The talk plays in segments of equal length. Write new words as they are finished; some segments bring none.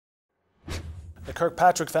The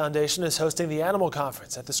Kirkpatrick Foundation is hosting the Animal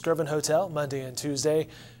Conference at the Skirvin Hotel Monday and Tuesday.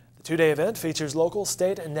 The two-day event features local,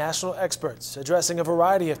 state, and national experts addressing a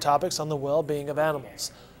variety of topics on the well-being of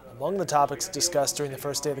animals. Among the topics discussed during the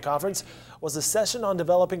first day of the conference was a session on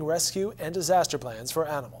developing rescue and disaster plans for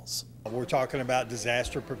animals. We're talking about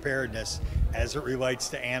disaster preparedness as it relates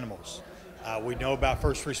to animals. We know about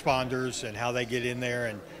first responders and how they get in there,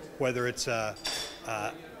 and whether it's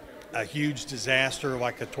a huge disaster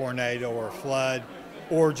like a tornado or a flood,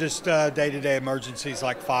 or just day-to-day emergencies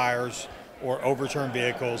like fires or overturned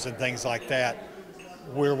vehicles and things like that.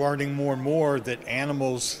 We're learning more and more that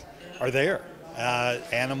animals are there.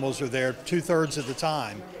 Animals are there 2/3 of the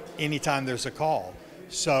time, anytime there's a call.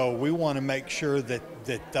 So we want to make sure that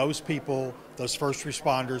those people, those first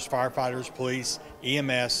responders, firefighters, police,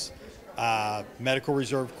 EMS, Medical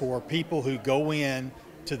Reserve Corps, people who go in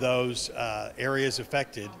to those areas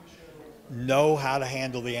affected, know how to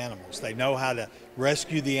handle the animals. They know how to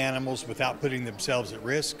rescue the animals without putting themselves at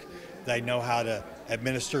risk. They know how to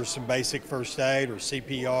administer some basic first aid or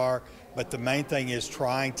CPR, but the main thing is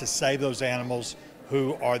trying to save those animals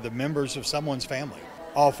who are the members of someone's family.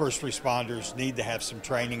 All first responders need to have some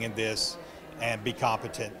training in this and be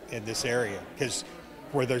competent in this area, because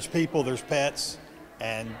where there's people, there's pets,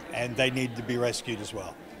 and they need to be rescued as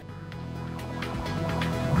well.